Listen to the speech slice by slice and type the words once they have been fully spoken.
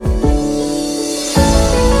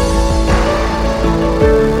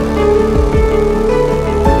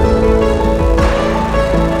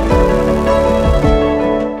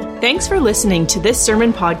Thanks for listening to this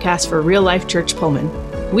sermon podcast for Real Life Church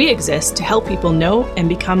Pullman. We exist to help people know and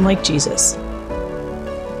become like Jesus.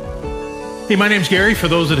 Hey, my name's Gary. For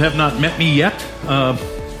those that have not met me yet,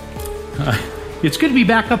 it's good to be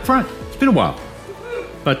back up front. It's been a while.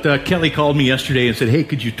 But Kelly called me yesterday and said, hey,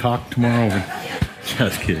 could you talk tomorrow?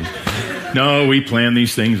 Just kidding. No, we plan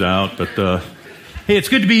these things out. But hey, it's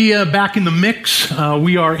good to be back in the mix.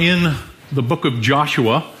 We are in the book of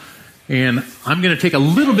Joshua. And I'm going to take a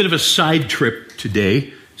little bit of a side trip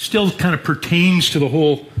today. Still kind of pertains to the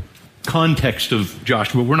whole context of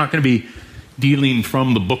Joshua. We're not going to be dealing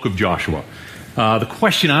from the book of Joshua. The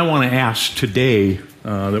question I want to ask today,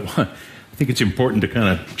 that I think it's important to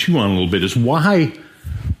kind of chew on a little bit, is why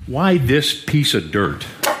this piece of dirt?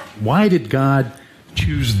 Why did God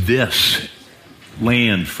choose this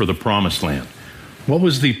land for the promised land? What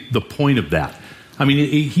was the point of that? I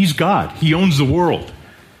mean, he's God. He owns the world.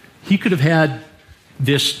 He could have had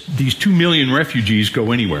these 2 million refugees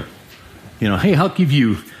go anywhere. You know, hey, I'll give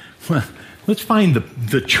you, let's find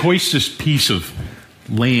the choicest piece of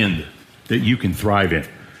land that you can thrive in.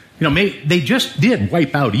 You know, they just did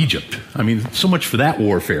wipe out Egypt. I mean, so much for that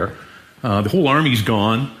warfare. The whole army's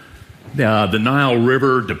gone. The Nile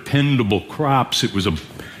River, dependable crops. It was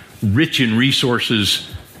rich in resources.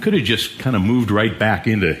 Could have just kind of moved right back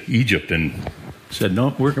into Egypt and said,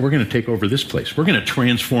 no, we're going to take over this place. We're going to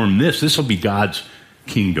transform this. This will be God's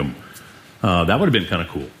kingdom. That would have been kind of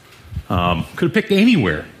cool. Could have picked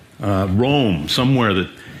anywhere. Rome, somewhere that,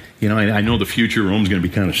 you know, I know the future, Rome's going to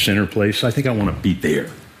be kind of center place. I think I want to be there,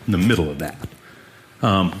 in the middle of that.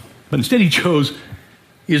 But instead he chose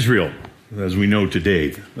Israel, as we know today,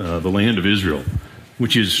 the land of Israel,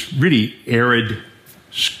 which is really arid,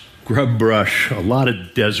 scrub brush, a lot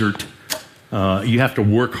of desert. You have to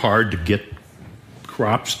work hard to get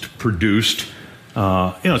crops produced. You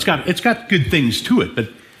know, it's got good things to it, but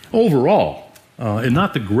overall, and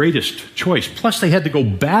not the greatest choice. Plus, they had to go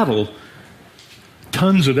battle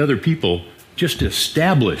tons of other people just to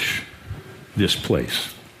establish this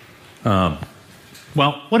place. Well,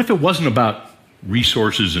 what if it wasn't about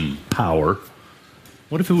resources and power?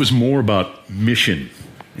 What if it was more about mission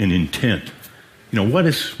and intent? You know, what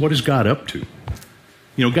is God up to?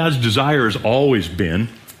 You know, God's desire has always been,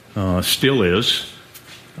 still is,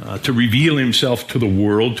 to reveal himself to the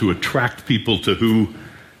world, to attract people to who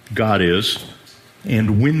God is,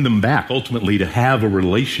 and win them back, ultimately to have a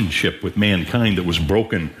relationship with mankind that was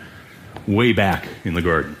broken way back in the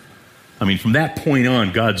garden. I mean, from that point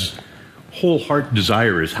on, God's whole heart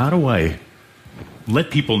desire is, how do I let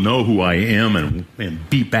people know who I am and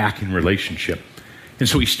be back in relationship? And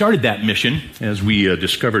so he started that mission, as we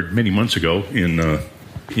discovered many months ago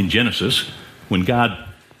in Genesis, when God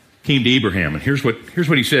came to Abraham. And here's what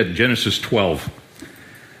he said in Genesis 12.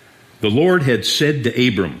 The Lord had said to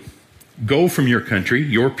Abram, go from your country,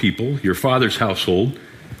 your people, your father's household,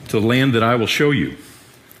 to the land that I will show you.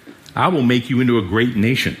 I will make you into a great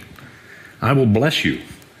nation. I will bless you.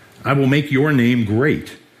 I will make your name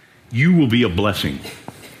great. You will be a blessing.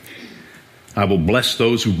 I will bless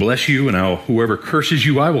those who bless you, and whoever curses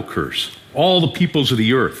you, I will curse. All the peoples of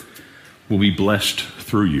the earth will be blessed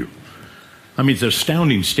through you. I mean, it's an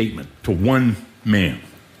astounding statement to one man,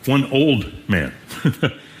 one old man.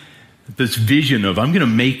 This vision of, I'm going to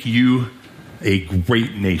make you a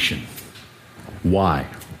great nation. Why?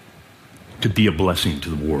 To be a blessing to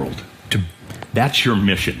the world. That's your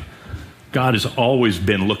mission. God has always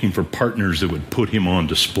been looking for partners that would put him on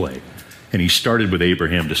display. And he started with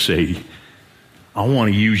Abraham to say, I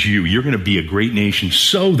want to use you. You're going to be a great nation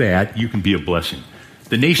so that you can be a blessing.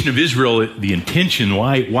 The nation of Israel, the intention,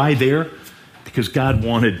 why there? Because God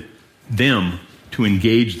wanted them to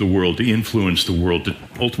engage the world, to influence the world, to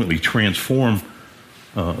ultimately transform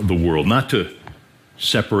the world, not to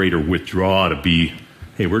separate or withdraw, to be,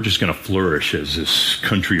 hey, we're just going to flourish as this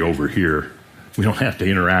country over here. We don't have to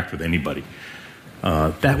interact with anybody.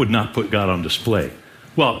 That would not put God on display.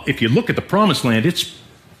 Well, if you look at the promised land,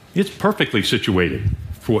 it's perfectly situated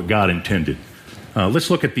for what God intended. Let's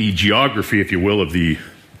look at the geography, if you will, of the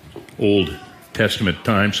Old Testament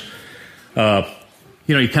times.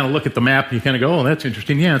 You know, you kind of look at the map and you kind of go, oh, that's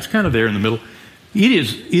interesting. Yeah, it's kind of there in the middle. It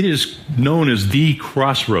is known as the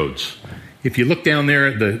Crossroads. If you look down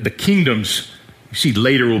there, the kingdoms, you see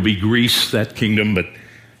later will be Greece, that kingdom, but,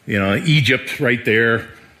 you know, Egypt right there,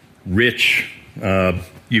 rich.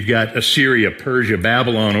 You've got Assyria, Persia,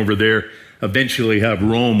 Babylon over there. Eventually have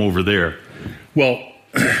Rome over there. Well,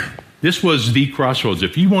 this was the Crossroads.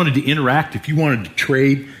 If you wanted to interact, if you wanted to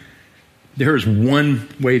trade, there is one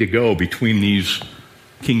way to go between these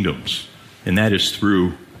kingdoms, and that is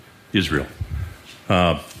through Israel.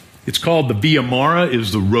 It's called the Via Mara,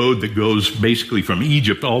 is the road that goes basically from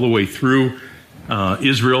Egypt all the way through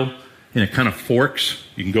Israel, and it kind of forks.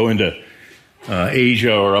 You can go into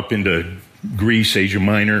Asia or up into Greece, Asia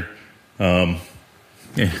Minor. You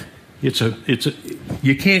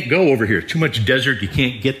can't go over here. Too much desert. You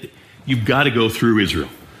can't get. You've got to go through Israel.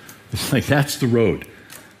 It's like that's the road.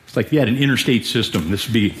 It's like you had an interstate system. This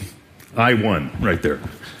would be I-1 right there.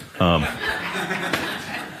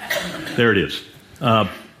 There it is. And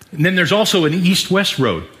then there's also an east-west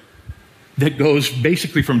road that goes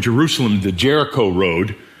basically from Jerusalem to the Jericho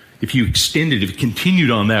road. If you extended, if you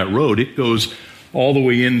continued on that road, it goes all the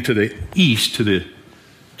way into the east to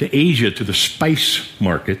Asia, to the spice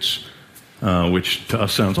markets, which to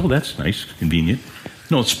us sounds, oh, that's nice, convenient.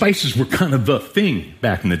 No, spices were kind of the thing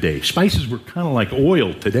back in the day. Spices were kind of like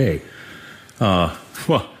oil today.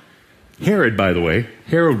 Well, Herod, by the way,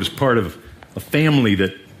 Herod was part of a family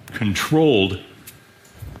that controlled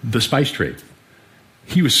the spice trade.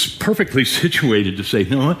 He was perfectly situated to say, you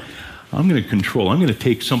know what, I'm going to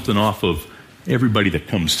take something off of everybody that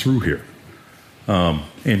comes through here. And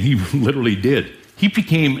he literally did. He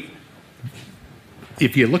became,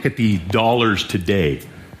 if you look at the dollars today,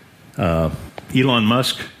 Elon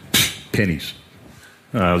Musk, pennies.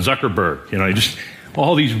 Zuckerberg, just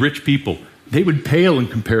all these rich people, they would pale in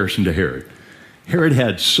comparison to Herod. Herod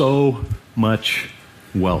had so much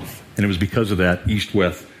wealth, and it was because of that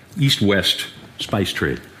east-west spice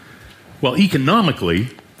trade. Well, economically,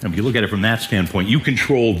 if you look at it from that standpoint, you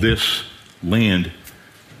control this land,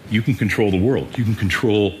 you can control the world. You can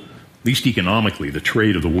control, at least economically, the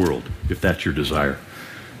trade of the world, if that's your desire.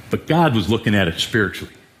 But God was looking at it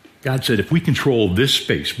spiritually. God said, if we control this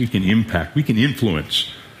space, we can impact, we can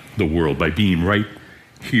influence the world by being right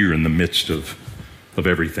here in the midst of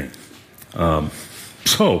everything. But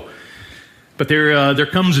there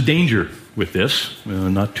comes a danger with this,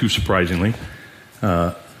 not too surprisingly,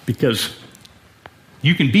 because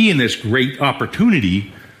you can be in this great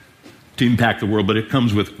opportunity to impact the world, but it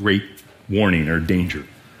comes with great warning or danger.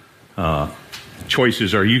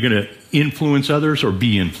 Choices, are you going to influence others or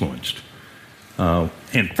be influenced?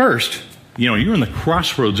 And first, you're in the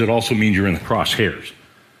crossroads, it also means you're in the crosshairs.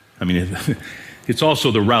 I mean, it's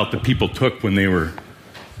also the route that people took when they were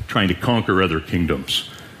trying to conquer other kingdoms.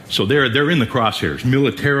 So they're in the crosshairs.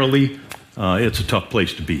 Militarily, it's a tough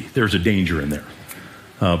place to be. There's a danger in there.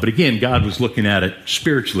 But again, God was looking at it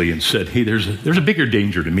spiritually and said, hey, there's a bigger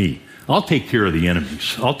danger to me. I'll take care of the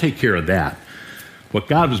enemies. I'll take care of that. What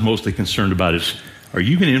God was mostly concerned about is, are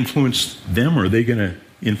you going to influence them or are they going to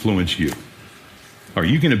influence you? Are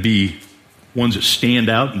you going to be ones that stand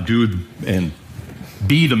out and do and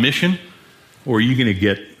be the mission, or are you going to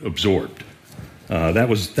get absorbed? That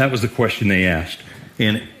was the question they asked.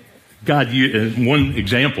 And God, one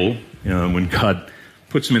example, when God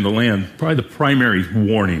puts them in the land, probably the primary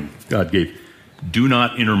warning God gave, do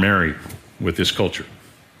not intermarry with this culture.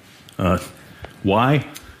 Why?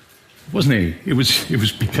 It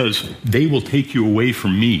was because they will take you away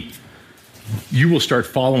from me. You will start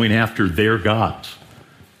following after their gods.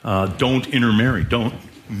 Don't intermarry. Don't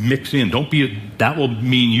mix in. That will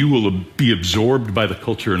mean you will be absorbed by the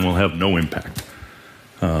culture and will have no impact.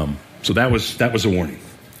 So that was a warning.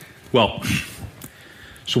 Well,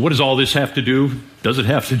 so what does all this have to do? Does it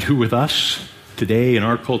have to do with us today in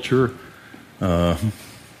our culture? I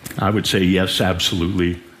would say yes,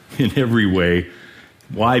 absolutely, in every way.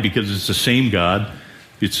 Why? Because it's the same God.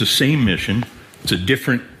 It's the same mission. It's a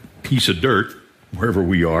different piece of dirt wherever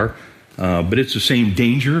we are. But it's the same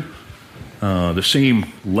danger, the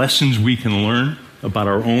same lessons we can learn about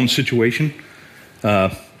our own situation.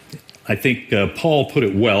 I think Paul put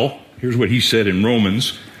it well. Here's what he said in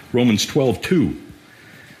Romans 12:2.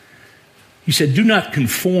 He said, do not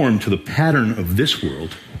conform to the pattern of this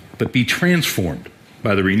world, but be transformed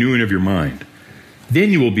by the renewing of your mind. Then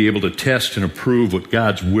you will be able to test and approve what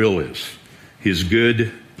God's will is, his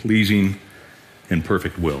good, pleasing, and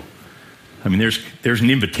perfect will. I mean, there's an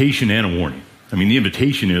invitation and a warning. I mean, the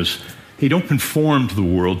invitation is, hey, don't conform to the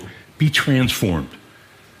world, be transformed.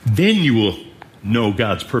 Then you will know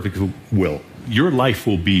God's perfect will. Your life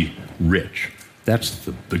will be rich. That's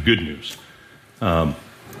the good news.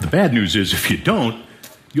 The bad news is if you don't,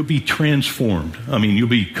 you'll be transformed. I mean, you'll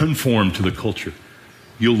be conformed to the culture.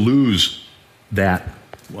 You'll lose that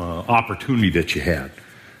opportunity that you had.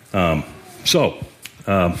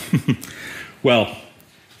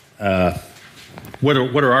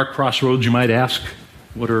 What are our crossroads, you might ask?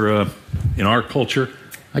 What are in our culture?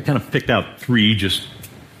 I kind of picked out three just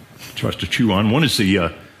for us to chew on. One is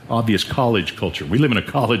the obvious college culture. We live in a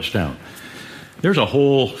college town. There's a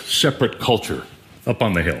whole separate culture up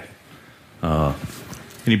on the hill.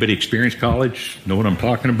 Anybody experience college? Know what I'm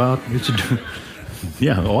talking about?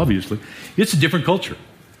 Yeah, obviously. It's a different culture.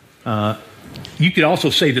 You could also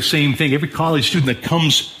say the same thing. Every college student that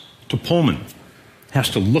comes to Pullman has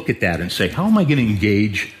to look at that and say, how am I going to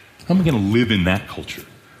engage? How am I going to live in that culture?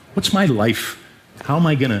 What's my life? How am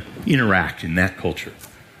I going to interact in that culture?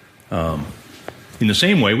 In the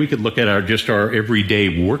same way, we could look at our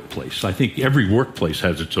everyday workplace. I think every workplace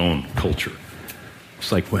has its own culture.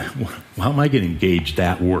 It's like, well, how am I going to engage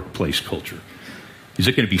that workplace culture? Is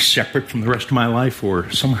it going to be separate from the rest of my life, or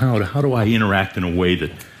somehow, how do I interact in a way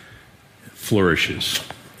that flourishes?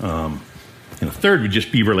 And a third would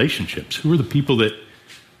just be relationships. Who are the people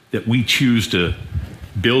that we choose to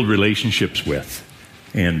build relationships with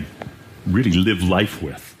and really live life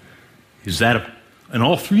with? Is that in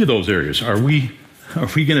all three of those areas? Are we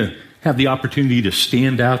going to have the opportunity to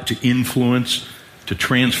stand out, to influence, to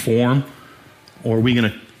transform, or are we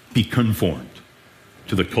going to be conformed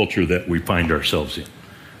to the culture that we find ourselves in?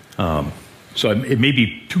 So it may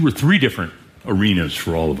be 2 or 3 different arenas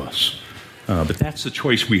for all of us. But that's the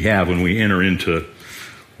choice we have when we enter into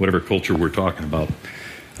whatever culture we're talking about.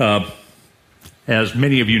 As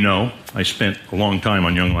many of you know, I spent a long time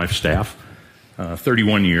on Young Life staff,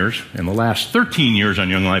 31 years. And the last 13 years on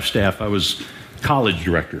Young Life staff, I was college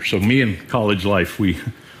director. So me and college life, we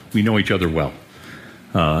know each other well.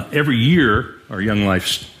 Every year, our Young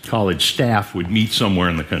Life college staff would meet somewhere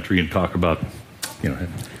in the country and talk about,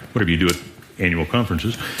 whatever you do at annual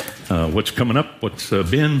conferences, what's coming up, what's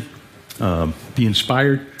been, be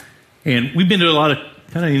inspired. And we've been to a lot of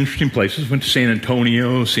kind of interesting places. Went to San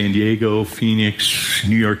Antonio, San Diego, Phoenix,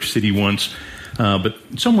 New York City once. But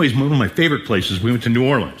in some ways, one of my favorite places, we went to New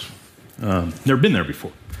Orleans. Never been there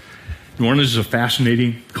before. New Orleans is a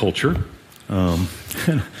fascinating culture.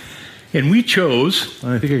 And we chose,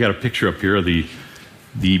 I think I got a picture up here of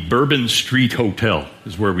the Bourbon Street Hotel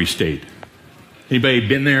is where we stayed. Anybody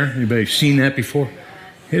been there? Anybody seen that before?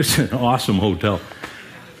 It's an awesome hotel.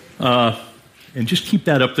 And just keep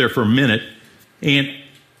that up there for a minute. And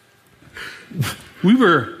we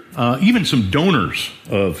were, even some donors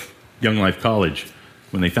of Young Life College,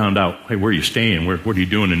 when they found out, hey, where are you staying? What are you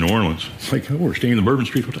doing in New Orleans? It's like, oh, we're staying in the Bourbon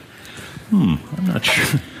Street Hotel. I'm not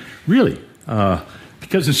sure. Really?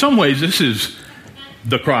 Because in some ways, this is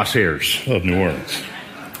the crosshairs of New Orleans.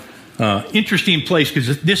 Interesting place,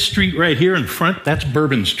 because this street right here in front, that's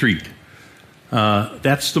Bourbon Street.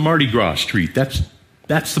 That's the Mardi Gras Street. That's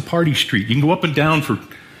the party street. You can go up and down for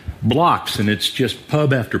blocks, and it's just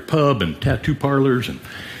pub after pub and tattoo parlors and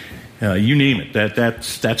you name it.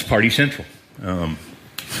 That's Party Central. And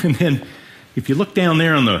then if you look down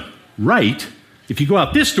there on the right, if you go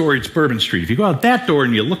out this door, it's Bourbon Street. If you go out that door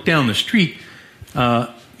and you look down the street,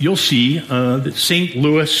 you'll see the St.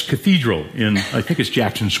 Louis Cathedral in, I think it's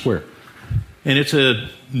Jackson Square. And it's a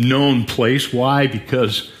known place. Why?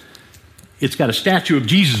 Because it's got a statue of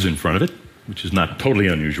Jesus in front of it, which is not totally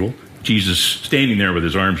unusual. Jesus standing there with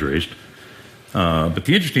his arms raised. But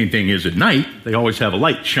the interesting thing is at night, they always have a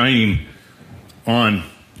light shining on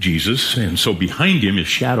Jesus, and so behind him, his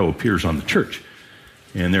shadow appears on the church.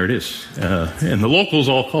 And there it is. And the locals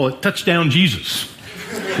all call it Touchdown Jesus.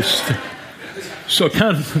 So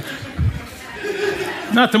kind of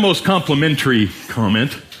not the most complimentary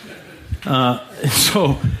comment.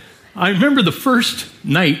 So I remember the first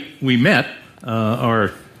night we met,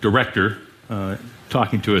 our director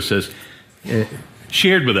talking to us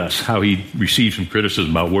shared with us how he received some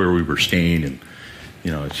criticism about where we were staying, and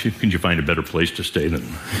couldn't you find a better place to stay than?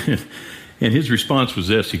 And his response was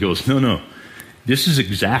this: he goes, "No, this is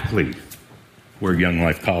exactly where Young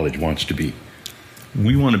Life College wants to be.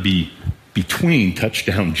 We want to be between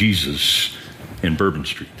Touchdown Jesus and Bourbon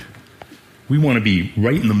Street. We want to be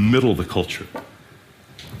right in the middle of the culture.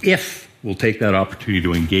 If we'll take that opportunity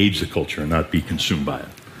to engage the culture and not be consumed by it,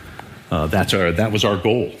 that was our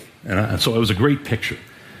goal." And so it was a great picture.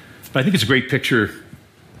 But I think it's a great picture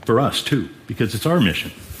for us, too, because it's our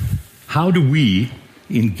mission. How do we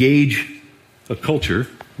engage a culture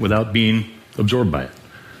without being absorbed by it?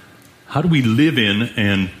 How do we live in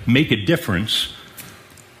and make a difference?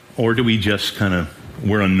 Or do we just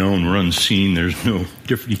we're unknown, we're unseen, there's no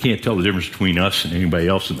difference, you can't tell the difference between us and anybody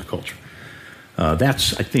else in the culture.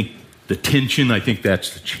 That's, I think, the tension, I think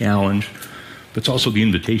that's the challenge, but it's also the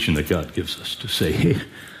invitation that God gives us to say, hey,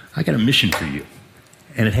 I got a mission for you.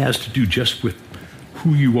 And it has to do just with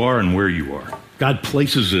who you are and where you are. God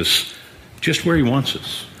places us just where he wants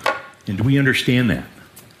us. And do we understand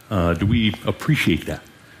that? Do we appreciate that?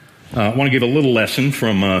 I want to give a little lesson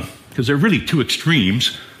from, because there are really 2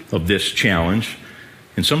 extremes of this challenge.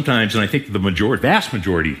 And sometimes, and I think the vast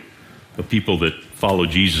majority of people that follow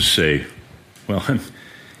Jesus say, well,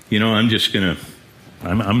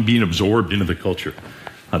 I'm being absorbed into the culture.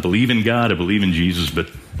 I believe in God, I believe in Jesus, but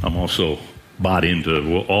I'm also bought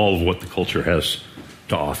into all of what the culture has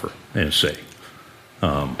to offer and say.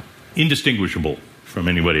 Indistinguishable from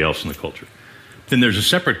anybody else in the culture. Then there's a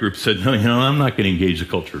separate group that said, no, I'm not going to engage the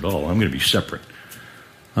culture at all. I'm going to be separate.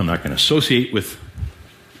 I'm not going to associate with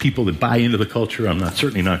people that buy into the culture. I'm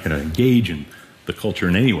certainly not going to engage in the culture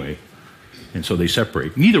in any way. And so they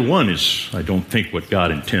separate. Neither one is, I don't think, what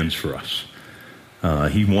God intends for us.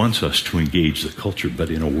 He wants us to engage the culture, but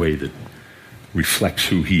in a way that reflects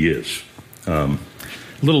who he is. A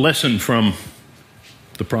little lesson from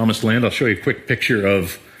the Promised Land. I'll show you a quick picture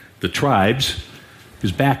of the tribes.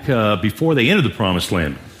 Because back before they entered the Promised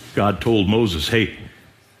Land, God told Moses, hey,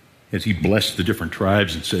 as he blessed the different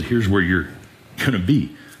tribes and said, here's where you're going to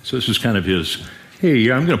be. So this was kind of his,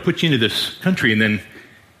 hey, I'm going to put you into this country, and then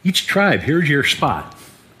each tribe, here's your spot.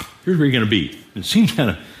 Here's where you're going to be. It seems kind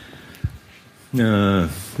of, I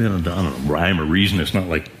don't know, rhyme or reason. It's not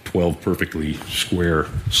like 12 perfectly square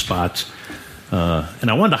spots. And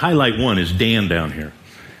I wanted to highlight one is Dan down here.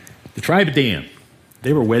 The tribe of Dan.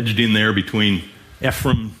 They were wedged in there between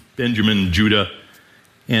Ephraim, Benjamin, Judah.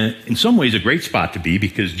 And in some ways a great spot to be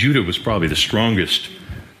because Judah was probably the strongest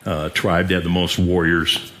tribe. They had the most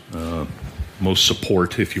warriors, most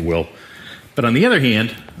support, if you will. But on the other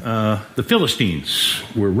hand, the Philistines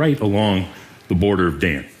were right along the border of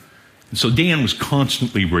Dan. And so Dan was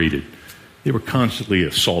constantly raided. They were constantly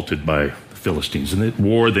assaulted by the Philistines, and it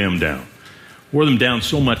wore them down. Wore them down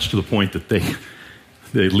so much to the point that the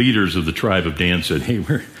leaders of the tribe of Dan said, hey,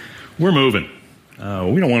 we're moving.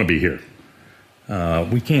 We don't want to be here.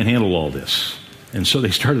 We can't handle all this. And so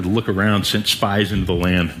they started to look around, sent spies into the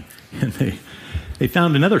land, and they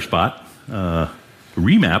found another spot,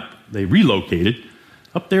 remap. They relocated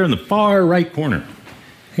up there in the far right corner.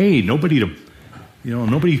 Hey, nobody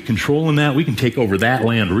controlling that. We can take over that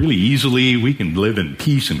land really easily. We can live in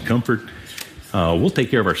peace and comfort. We'll take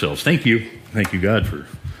care of ourselves. Thank you, God,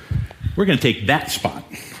 we're going to take that spot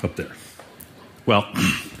up there. Well,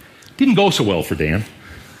 didn't go so well for Dan.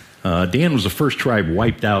 Dan was the first tribe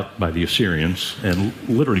wiped out by the Assyrians and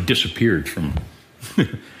literally disappeared from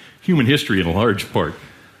human history in a large part.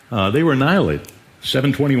 They were annihilated.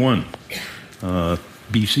 721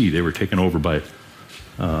 BC, they were taken over by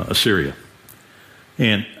Assyria.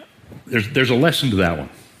 And there's a lesson to that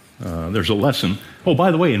one. There's a lesson. Oh,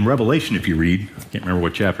 by the way, in Revelation, if you read, I can't remember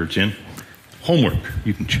what chapter it's in, homework,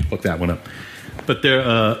 you can look that one up. But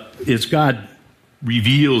there is God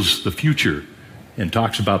reveals the future and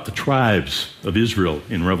talks about the tribes of Israel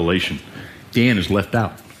in Revelation. Dan is left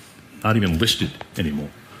out, not even listed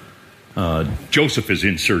anymore. Joseph is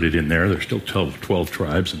inserted in there. There's still 12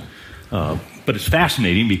 tribes. But it's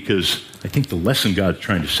fascinating because I think the lesson God's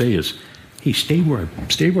trying to say is, hey, stay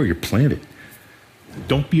where you're planted.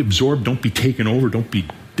 Don't be absorbed. Don't be taken over. Don't be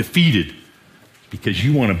defeated because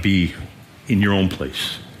you want to be in your own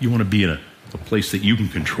place. You want to be in a place that you can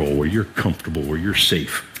control, where you're comfortable, where you're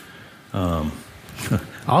safe.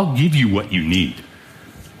 I'll give you what you need.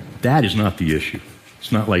 That is not the issue.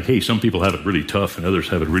 It's not like, hey, some people have it really tough and others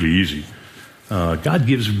have it really easy. God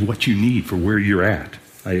gives what you need for where you're at.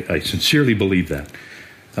 I sincerely believe that.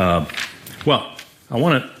 Well, I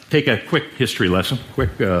want to take a quick history lesson,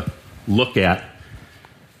 quick look at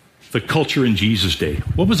the culture in Jesus' day.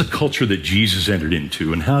 What was the culture that Jesus entered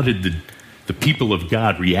into, and how did the people of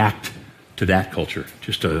God react to that culture?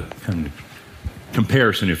 Just a kind of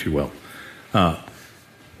comparison, if you will.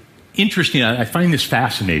 Interesting, I find this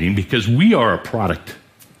fascinating because we are a product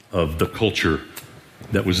of the culture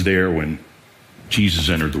that was there when Jesus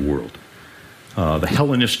entered the world. The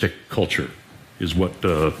Hellenistic culture is what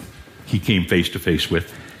he came face to face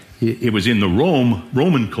with. It was in the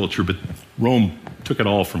Roman culture, but Rome took it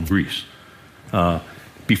all from Greece.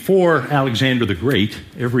 Before Alexander the Great,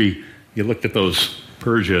 you looked at those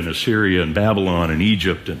Persia and Assyria and Babylon and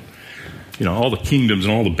Egypt and all the kingdoms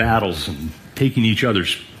and all the battles and taking each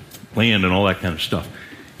other's land and all that kind of stuff.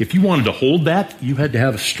 If you wanted to hold that, you had to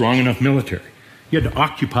have a strong enough military. You had to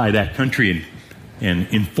occupy that country and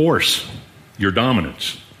enforce your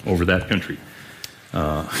dominance over that country.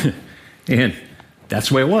 And that's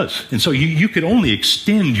the way it was. And so you could only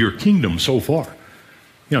extend your kingdom so far.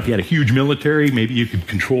 If you had a huge military, maybe you could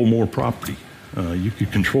control more property. You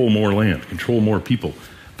could control more land, control more people.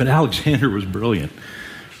 But Alexander was brilliant.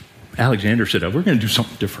 Alexander said, we're going to do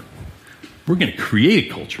something different. We're going to create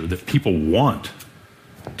a culture that people want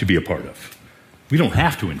to be a part of. We don't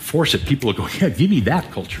have to enforce it. People will go, yeah, give me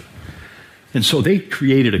that culture. And so they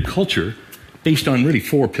created a culture based on really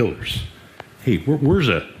 4 pillars. Hey,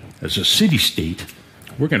 as a city-state,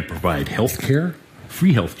 we're going to provide health care,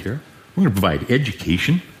 free health care. We're going to provide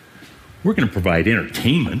education. We're going to provide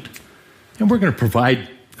entertainment. And we're going to provide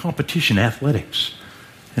competition athletics.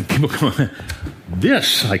 And people go,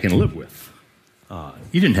 this I can live with.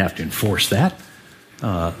 You didn't have to enforce that.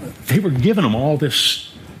 They were giving them all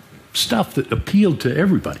this stuff that appealed to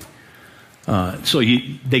everybody.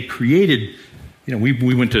 They created,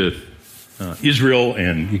 we went to Israel,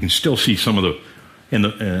 and you can still see some of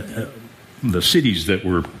the cities that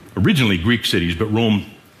were originally Greek cities, but Rome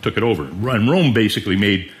took it over. And Rome basically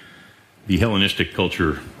made the Hellenistic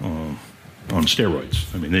culture on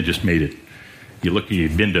steroids. I mean, they just made it.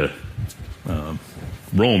 You've been to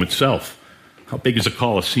Rome itself. How big is a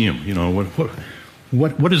Colosseum?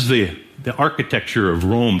 What does the architecture of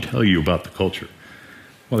Rome tell you about the culture?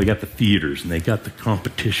 Well, they got the theaters, and they got the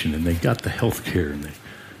competition, and they got the health care, and the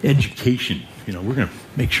education. We're going to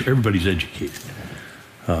make sure everybody's educated.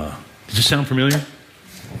 Does this sound familiar?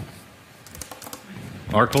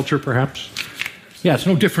 Our culture, perhaps? Yeah, it's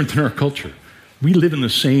no different than our culture. We live in the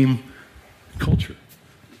same culture.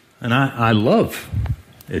 And I love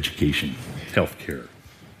education, health care,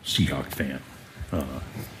 Seahawk fan.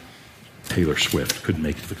 Taylor Swift couldn't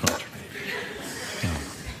make it to the concert.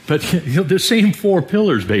 But the same four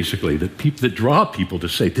pillars, basically, that draw people to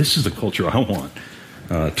say, this is the culture I want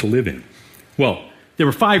to live in. Well, there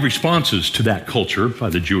were 5 responses to that culture by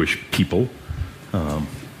the Jewish people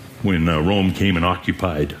when Rome came and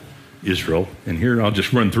occupied Israel. And here, I'll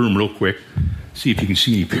just run through them real quick, see if you can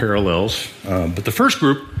see any parallels. But the first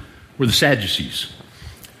group were the Sadducees.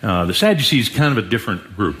 The Sadducees, kind of a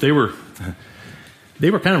different group. They were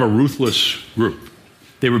kind of a ruthless group.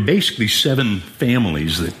 They were basically 7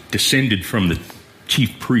 families that descended from the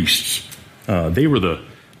chief priests. They were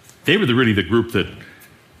really the group that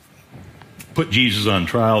put Jesus on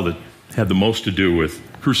trial, that had the most to do with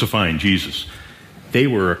crucifying Jesus. They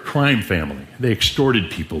were a crime family. They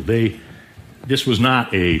extorted people. This was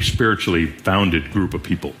not a spiritually founded group of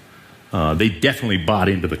people. They definitely bought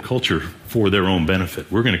into the culture for their own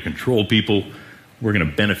benefit. We're going to control people. We're going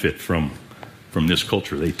to benefit from this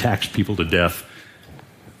culture. They taxed people to death.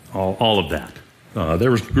 All of that.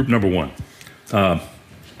 There was group number 1.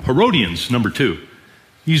 Herodians, number 2.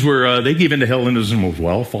 These were, they gave into Hellenism as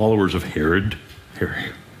well, followers of Herod.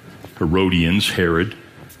 Herodians, Herod.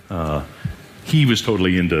 He was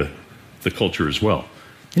totally into the culture as well.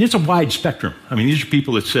 And it's a wide spectrum. I mean, these are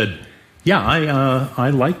people that said, yeah, I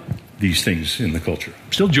like these things in the culture.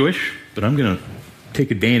 I'm still Jewish, but I'm going to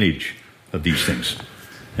take advantage of these things.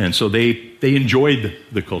 And so they enjoyed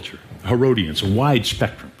the culture. Herodians, a wide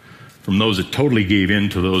spectrum, from those that totally gave in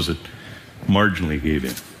to those that marginally gave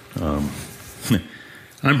in.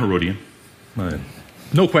 I'm Herodian.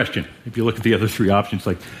 No question. If you look at the other 3 options,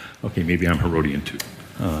 like, okay, maybe I'm Herodian too.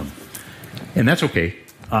 And that's okay.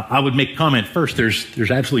 I would make comment first, there's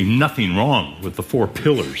absolutely nothing wrong with the 4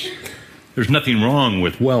 pillars. There's nothing wrong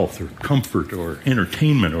with wealth or comfort or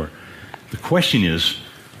entertainment. Or the question is,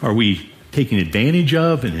 are we taking advantage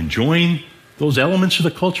of and enjoying those elements of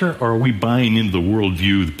the culture, or are we buying into the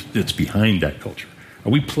worldview that's behind that culture?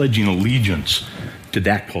 Are we pledging allegiance to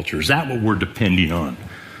that culture? Is that what we're depending on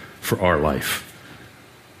for our life?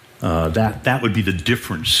 That would be the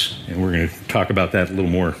difference, and we're going to talk about that a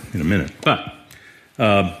little more in a minute. But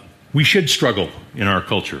we should struggle in our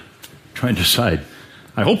culture, trying to decide.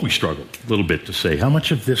 I hope we struggle a little bit to say, how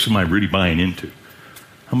much of this am I really buying into?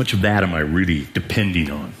 How much of that am I really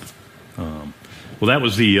depending on? Well, that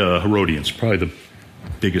was the Herodians, probably the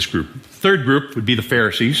biggest group. Third group would be the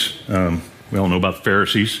Pharisees. We all know about the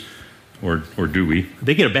Pharisees, or do we?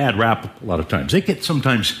 They get a bad rap a lot of times. They get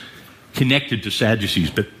sometimes connected to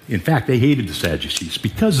Sadducees, but in fact, they hated the Sadducees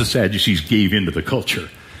because the Sadducees gave into the culture.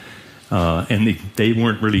 And they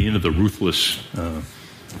weren't really into the ruthless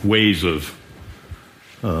ways of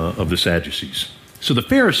the Sadducees. So the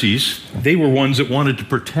Pharisees, they were ones that wanted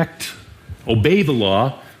to obey the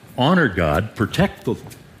law, honor God, protect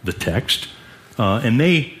the text, and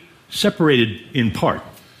they separated in part.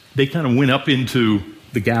 They kind of went up into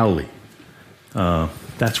the Galilee.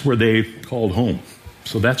 That's where they called home.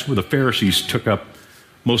 So that's where the Pharisees took up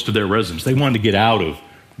most of their residence. They wanted to get out of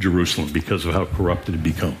Jerusalem because of how corrupt it had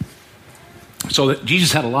become. So that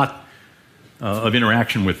Jesus had a lot of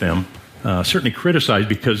interaction with them, certainly criticized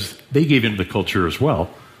because they gave into the culture as well,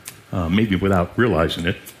 maybe without realizing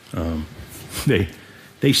it.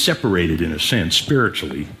 They separated, in a sense,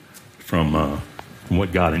 spiritually from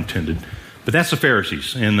what God intended. But that's the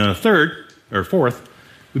Pharisees. And fourth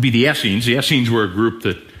would be the Essenes. The Essenes were a group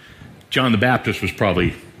that John the Baptist was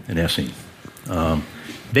probably an Essene.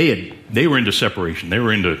 They were into separation. They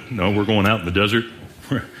were into, we're going out in the desert.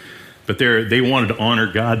 But they wanted to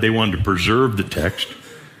honor God. They wanted to preserve the text.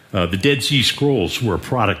 The Dead Sea Scrolls were a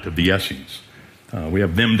product of the Essenes. We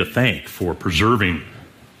have them to thank for preserving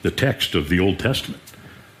the text of the Old Testament,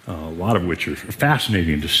 a lot of which are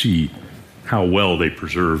fascinating to see how well they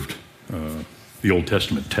preserved the Old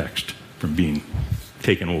Testament text from being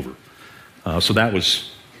taken over. So that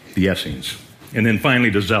was the Essenes. And then finally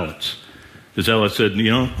the Zealots. The Zealots said,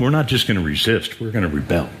 we're not just going to resist, we're going to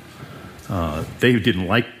rebel. They didn't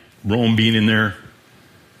like Rome being in their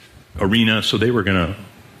arena, so they were going to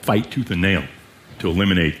fight tooth and nail to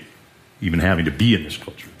eliminate even having to be in this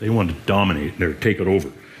culture. They wanted to dominate or take it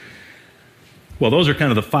over. Well, those are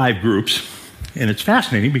kind of the 5 groups, and it's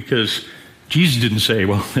fascinating because Jesus didn't say,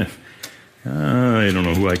 well, I don't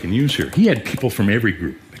know who I can use here. He had people from every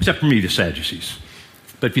group, except for maybe the Sadducees.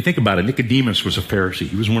 But if you think about it, Nicodemus was a Pharisee.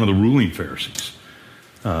 He was one of the ruling Pharisees.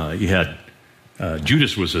 You had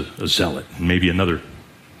Judas was a zealot, maybe another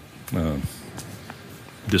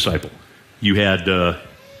disciple. You had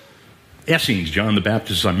Essenes, John the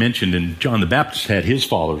Baptist, as I mentioned, and John the Baptist had his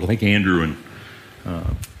followers. I think Andrew and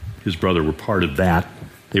his brother were part of that.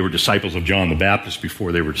 They were disciples of John the Baptist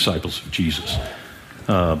before they were disciples of Jesus.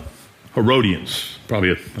 Herodians,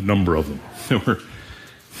 probably a number of them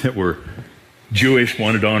that were Jewish,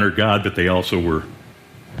 wanted to honor God, but they also were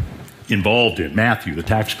involved in Matthew, the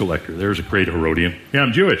tax collector. There's a great Herodian. Yeah,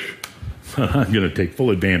 I'm Jewish. I'm going to take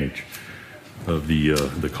full advantage of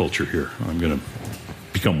the culture here. I'm going to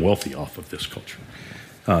become wealthy off of this culture.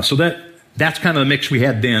 So that's kind of the mix we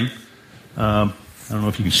had then. I don't know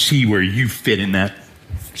if you can see where you fit in that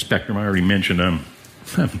spectrum. I already mentioned I'm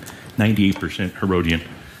 98% Herodian.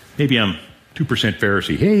 Maybe I'm 2%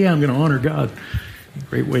 Pharisee. Hey, I'm going to honor God in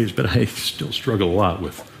great ways, but I still struggle a lot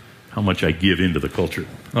with how much I give into the culture.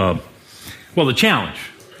 Well, the challenge,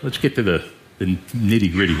 let's get to the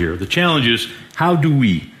nitty-gritty here. The challenge is, how do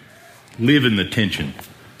we live in the tension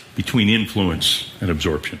between influence and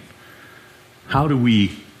absorption? How do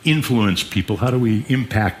we influence people? How do we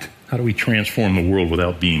impact? How do we transform the world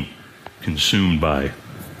without being consumed by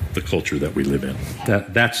the culture that we live in?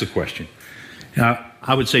 That's the question. Now,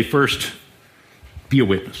 I would say first, be a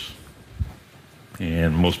witness.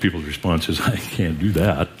 And most people's response is, I can't do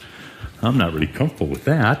that. I'm not really comfortable with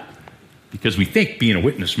that, because we think being a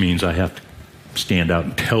witness means I have to stand out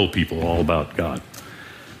and tell people all about God.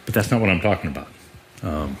 But that's not what I'm talking about.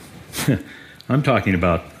 I'm talking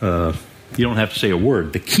about you don't have to say a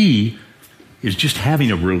word. The key is just having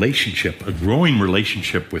a relationship, a growing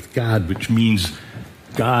relationship with God, which means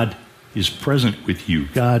God is present with you.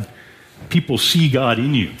 People see God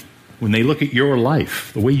in you. When they look at your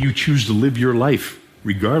life, the way you choose to live your life,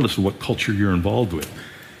 regardless of what culture you're involved with,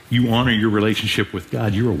 you honor your relationship with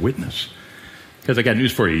God, you're a witness. Because I got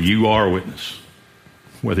news for you, you are a witness.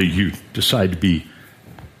 Whether you decide to be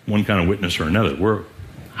one kind of witness or another.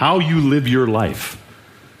 How you live your life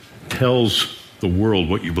tells the world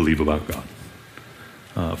what you believe about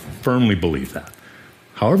God. Firmly believe that.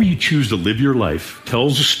 However you choose to live your life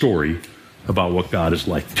tells a story about what God is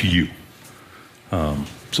like to you.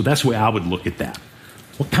 So that's the way I would look at that.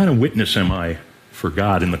 What kind of witness am I for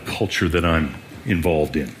God in the culture that I'm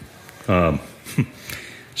involved in?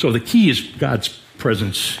 So the key is God's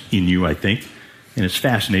presence in you, I think. And it's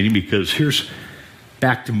fascinating because here's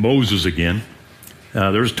back to Moses again.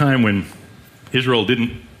 There was a time when Israel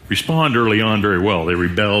didn't respond early on very well. They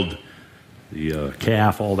rebelled, the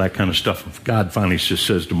calf, all that kind of stuff. God finally just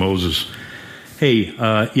says to Moses, hey,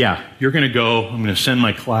 you're going to go. I'm going to send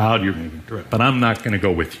my cloud. You're going to, but I'm not going to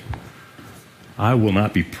go with you. I will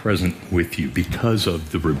not be present with you because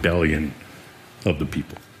of the rebellion of the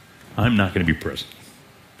people. I'm not going to be present.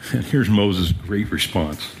 And here's Moses' great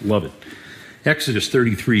response. Love it. Exodus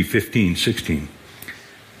 33, 15, 16.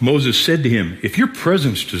 Moses said to him, if your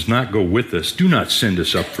presence does not go with us, do not send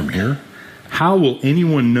us up from here. How will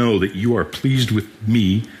anyone know that you are pleased with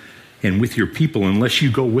me and with your people unless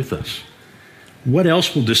you go with us? What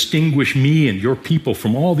else will distinguish me and your people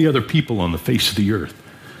from all the other people on the face of the earth?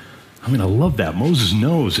 I mean, I love that. Moses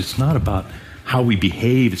knows it's not about how we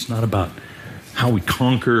behave. It's not about how we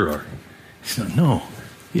conquer. No.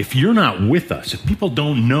 If you're not with us, if people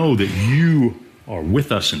don't know that you are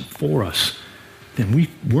with us and for us, then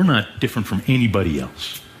we're not different from anybody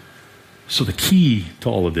else. So the key to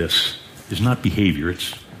all of this is not behavior.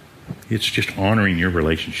 It's just honoring your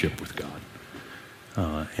relationship with God.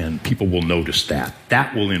 And people will notice that.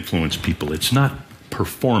 That will influence people. It's not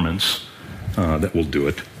performance that will do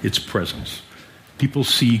it. It's presence. People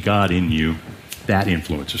see God in you. That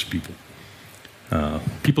influences people.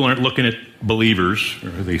 People aren't looking at believers, or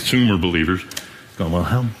they assume we're believers, going, well,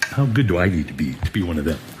 how good do I need to be one of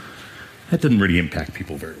them? That doesn't really impact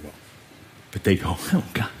people very well. But they go, oh,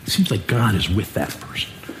 God, it seems like God is with that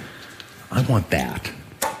person. I want that.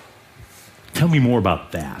 Tell me more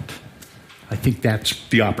about that. I think that's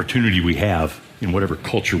the opportunity we have in whatever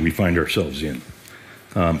culture we find ourselves in.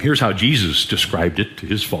 Here's how Jesus described it to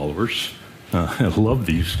his followers. I love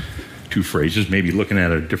these two phrases, maybe looking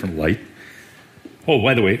at it a different light. Oh,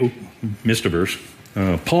 by the way, missed a verse.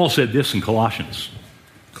 Paul said this in Colossians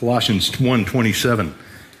 1:27.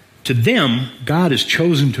 To them, God has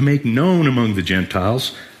chosen to make known among the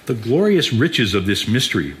Gentiles the glorious riches of this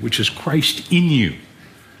mystery, which is Christ in you,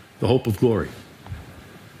 the hope of glory.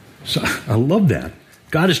 So I love that.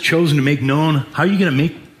 God has chosen to make known. How are you going to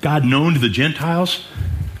make God known to the Gentiles?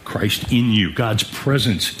 Christ in you, God's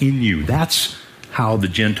presence in you. That's how the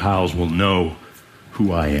Gentiles will know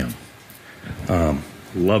who I am.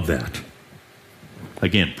 Love that.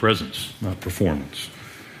 Again, presence, not performance.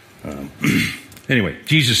 Anyway,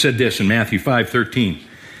 Jesus said this in Matthew 5:13.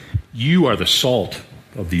 You are the salt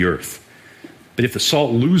of the earth. But if the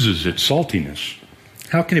salt loses its saltiness,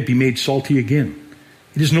 how can it be made salty again?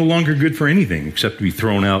 It is no longer good for anything except to be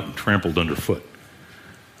thrown out and trampled underfoot.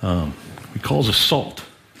 He calls us salt.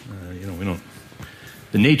 We don't.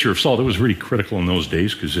 The nature of salt, it was really critical in those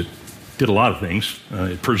days because it did a lot of things.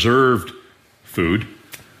 It preserved food.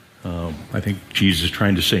 I think Jesus is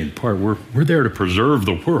trying to say in part, we're there to preserve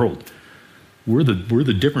the world. We're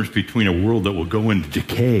the difference between a world that will go into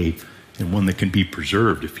decay and one that can be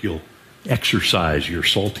preserved if you'll exercise your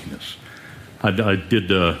saltiness. I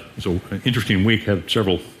did, it was an interesting week, had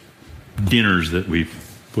several dinners that we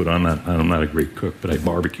put on. I'm not a great cook, but I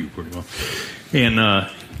barbecue pretty well. And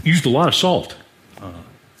used a lot of salt.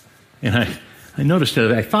 And I noticed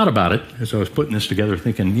that I thought about it as I was putting this together,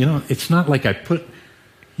 thinking, it's not like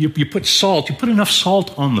you put salt, you put enough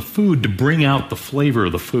salt on the food to bring out the flavor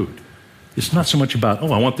of the food. It's not so much about,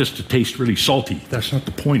 I want this to taste really salty. That's not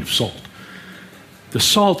the point of salt. The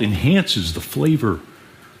salt enhances the flavor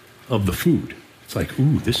of the food. It's like,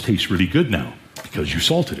 ooh, this tastes really good now because you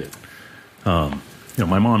salted it.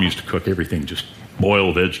 My mom used to cook everything, just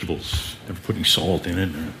boil vegetables, never putting salt in it.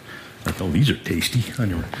 I thought, these are tasty. I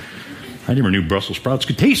never knew Brussels sprouts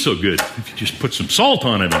could taste so good if you just put some salt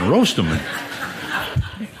on it and roast them.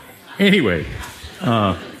 Anyway,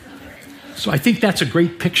 so I think that's a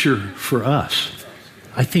great picture for us.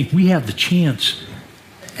 I think we have the chance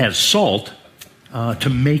as salt to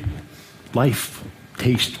make life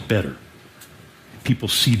taste better. People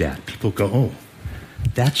see that. People go, oh,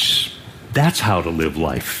 that's how to live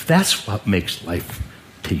life. That's what makes life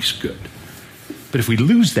taste good. But if we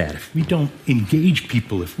lose that, if we don't engage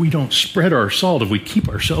people, if we don't spread our salt, if we keep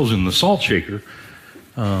ourselves in the salt shaker,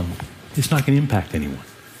 it's not going to impact anyone.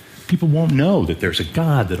 People won't know that there's a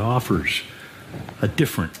God that offers a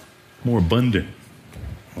different, more abundant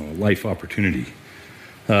life opportunity.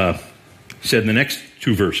 Said in the next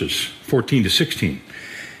two verses, 14 to 16,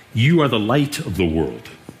 you are the light of the world.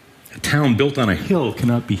 A town built on a hill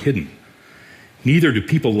cannot be hidden. Neither do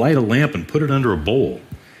people light a lamp and put it under a bowl.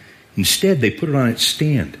 Instead, they put it on its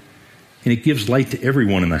stand, and it gives light to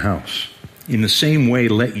everyone in the house. In the same way,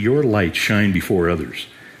 let your light shine before others,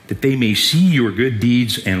 that they may see your good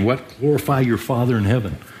deeds and glorify your Father in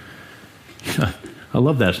heaven. I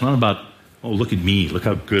love that. It's not about, look at me, look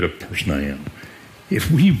how good a person I am. If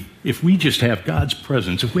we just have God's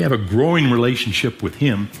presence, if we have a growing relationship with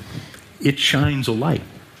Him, it shines a light.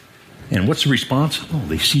 And what's the response?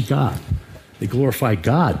 They see God. They glorify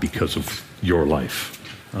God because of your life,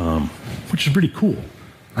 which is pretty cool,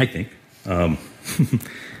 I think.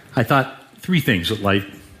 I thought three things that light,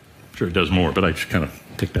 I'm sure it does more, but I just kind of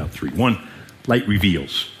picked out three. One, light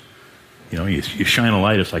reveals. You shine a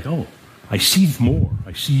light, it's like, I see more.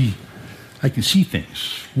 I can see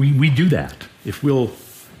things. We do that. If we'll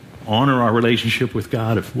honor our relationship with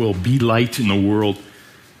God, if we'll be light in the world,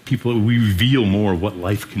 we reveal more of what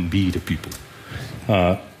life can be to people.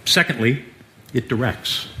 Secondly, it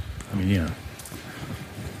directs.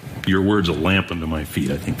 Your word's a lamp unto my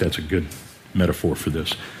feet. I think that's a good metaphor for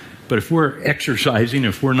this. But if we're exercising,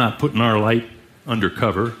 if we're not putting our light under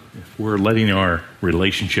cover, if we're letting our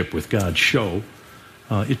relationship with God show,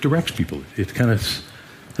 it directs people. It kind of,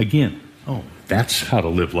 again, that's how to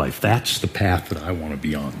live life. That's the path that I want to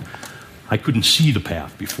be on. I couldn't see the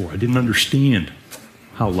path before. I didn't understand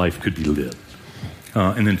how life could be lived.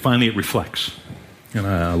 And then finally, it reflects. And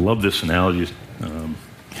I love this analogy.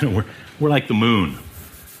 We're like the moon.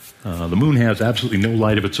 The moon has absolutely no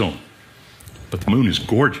light of its own. But the moon is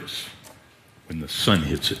gorgeous when the sun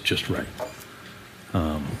hits it just right.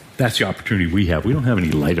 That's the opportunity we have. We don't have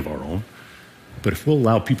any light of our own. But if we'll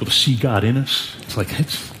allow people to see God in us, it's like,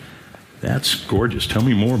 that's gorgeous. Tell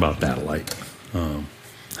me more about that light.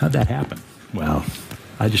 How'd that happen? well,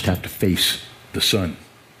 I just have to face the sun,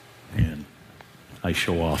 and I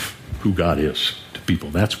show off who God is to people.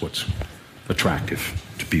 That's what's attractive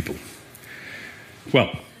to people.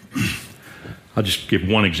 Well, I'll just give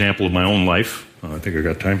one example of my own life. I think I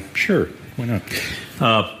got time. Sure, why not?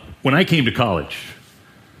 When I came to college,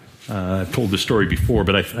 I've told this story before,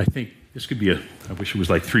 but I think this could be I wish it was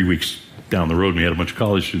like 3 weeks down the road and we had a bunch of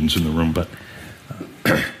college students in the room, but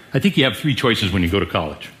I think you have 3 choices when you go to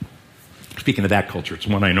college. Speaking of that culture, it's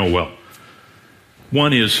one I know well.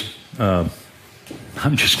 One is, this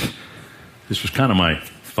was kind of my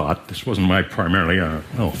thought. This wasn't my primarily,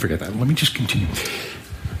 forget that. Let me just continue.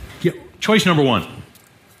 Yeah, choice number 1,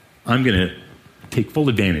 I'm going to take full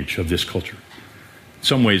advantage of this culture. In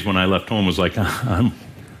some ways, when I left home, it was like, I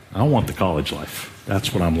want the college life.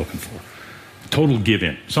 That's what I'm looking for. Total give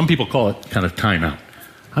in. Some people call it kind of time out.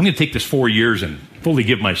 I'm going to take this 4 years and fully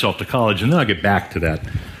give myself to college, and then I'll get back to that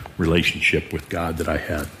relationship with God that I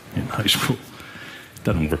had in high school. It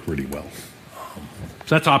doesn't work really well.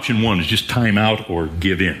 So that's option 1, is just time out or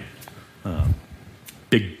give in.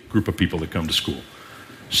 Big group of people that come to school.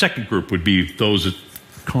 Second group would be those that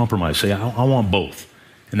compromise, say, I want both.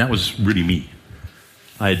 And that was really me.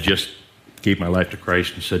 I had just gave my life to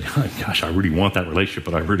Christ and said, gosh, I really want that relationship,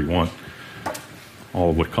 but I really want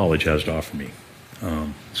all of what college has to offer me.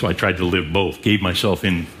 So I tried to live both, gave myself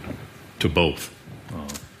in to both,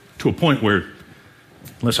 to a point where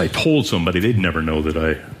unless I told somebody, they'd never know that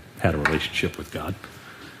I had a relationship with God.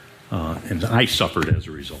 And I suffered as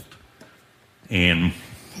a result. And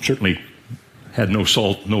certainly had no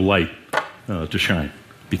salt, no light to shine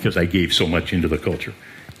because I gave so much into the culture,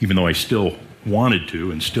 even though I still wanted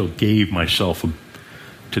to and still gave myself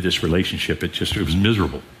to this relationship. It was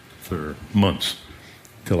miserable for months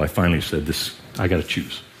until I finally said, I got to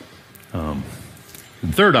choose. The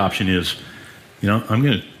third option is, I'm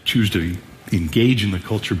going to choose to engage in the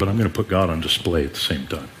culture, but I'm going to put God on display at the same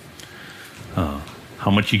time.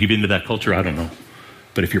 How much you give into that culture, I don't know.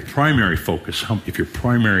 But if your primary focus, if your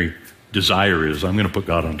primary desire is, I'm going to put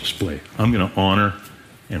God on display, I'm going to honor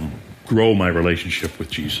and grow my relationship with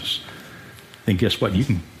Jesus, then guess what? You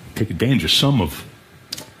can take advantage of some of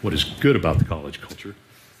what is good about the college culture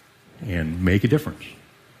and make a difference.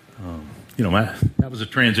 That was a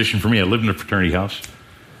transition for me. I lived in a fraternity house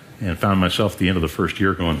and found myself at the end of the first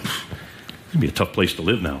year going, it's going to be a tough place to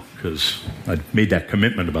live now, because I'd made that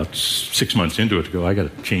commitment about 6 months into it to go, I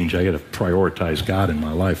got to change, I got to prioritize God in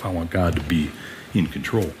my life. I want God to be in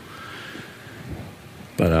control.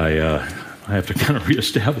 But I have to kind of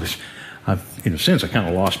reestablish. In a sense, I kind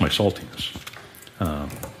of lost my saltiness.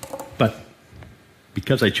 But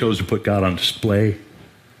because I chose to put God on display,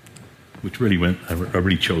 which really I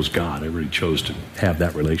really chose God. I really chose to have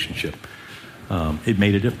that relationship. It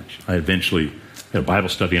made a difference. I eventually had a Bible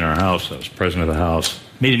study in our house. I was president of the house.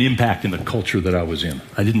 Made an impact in the culture that I was in.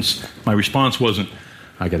 My response wasn't,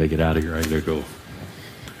 I got to get out of here. I got to go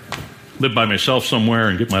live by myself somewhere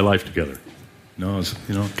and get my life together. No, it's,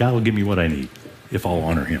 God will give me what I need if I'll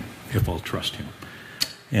honor Him, if I'll trust Him.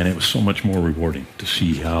 And it was so much more rewarding to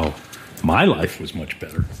see how my life was much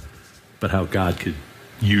better, but how God could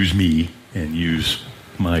use me and use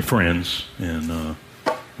my friends and,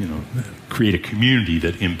 create a community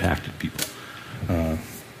that impacted people.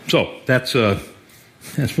 So that's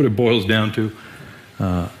what it boils down to.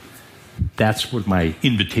 That's what my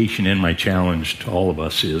invitation and my challenge to all of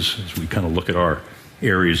us is, as we kind of look at our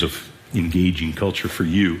areas of engaging culture for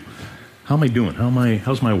you. How am I doing?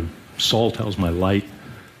 How's my salt? How's my light?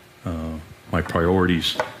 My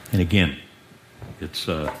priorities? And again, it's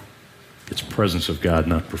presence of God,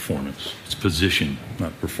 not performance. It's position,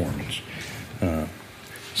 not performance.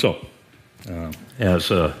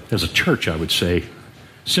 As a church, I would say,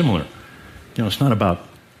 similar. It's not about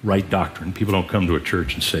right doctrine. People don't come to a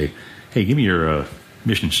church and say, hey, give me your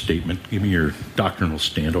mission statement. Give me your doctrinal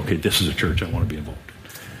stand. Okay, this is a church I want to be involved in.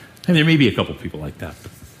 And there may be a couple people like that.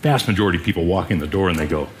 But the vast majority of people walk in the door and they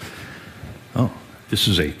go, oh, this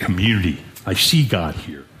is a community. I see God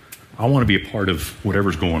here. I want to be a part of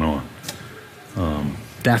whatever's going on.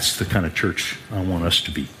 That's the kind of church I want us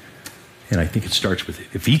to be. And I think it starts with,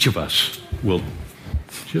 if each of us will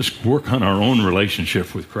just work on our own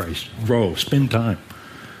relationship with Christ, grow, spend time,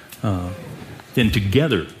 then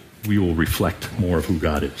together we will reflect more of who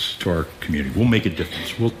God is to our community. We'll make a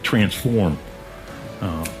difference. We'll transform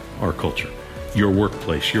our culture, your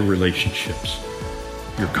workplace, your relationships,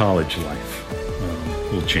 your college life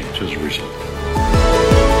will change as a result.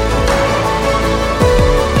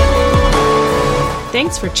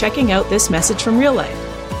 Thanks for checking out this message from Real Life.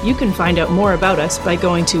 You can find out more about us by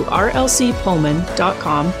going to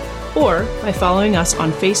rlcpullman.com or by following us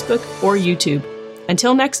on Facebook or YouTube.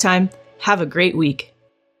 Until next time, have a great week.